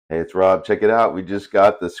Hey, it's Rob. Check it out. We just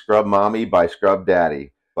got the Scrub Mommy by Scrub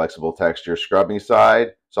Daddy. Flexible texture scrubbing side,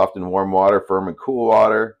 soft and warm water, firm and cool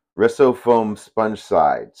water, ResoFoam sponge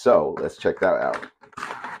side. So let's check that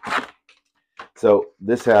out. So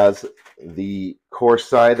this has the coarse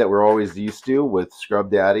side that we're always used to with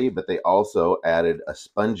Scrub Daddy, but they also added a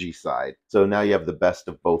spongy side. So now you have the best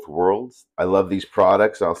of both worlds. I love these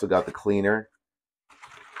products. I also got the cleaner.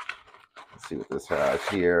 Let's see what this has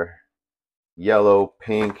here. Yellow,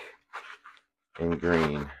 pink, and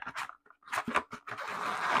green.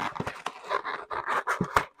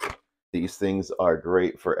 These things are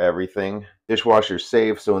great for everything. Dishwasher's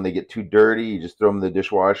safe, so when they get too dirty, you just throw them in the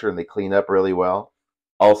dishwasher and they clean up really well.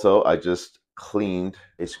 Also, I just cleaned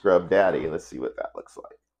a Scrub Daddy. Let's see what that looks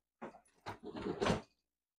like.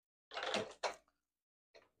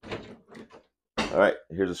 All right,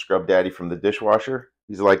 here's a Scrub Daddy from the dishwasher.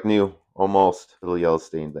 He's like new, almost. A little yellow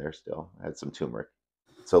stain there still. I had some turmeric.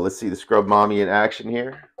 So let's see the Scrub Mommy in action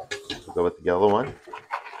here. We'll go with the yellow one.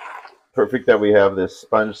 Perfect that we have this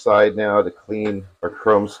sponge side now to clean our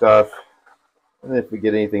chrome stuff. And if we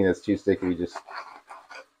get anything that's too sticky, we just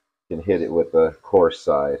can hit it with the coarse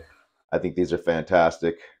side. I think these are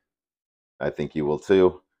fantastic. I think you will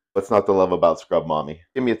too. What's not to love about Scrub Mommy?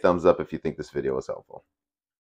 Give me a thumbs up if you think this video was helpful.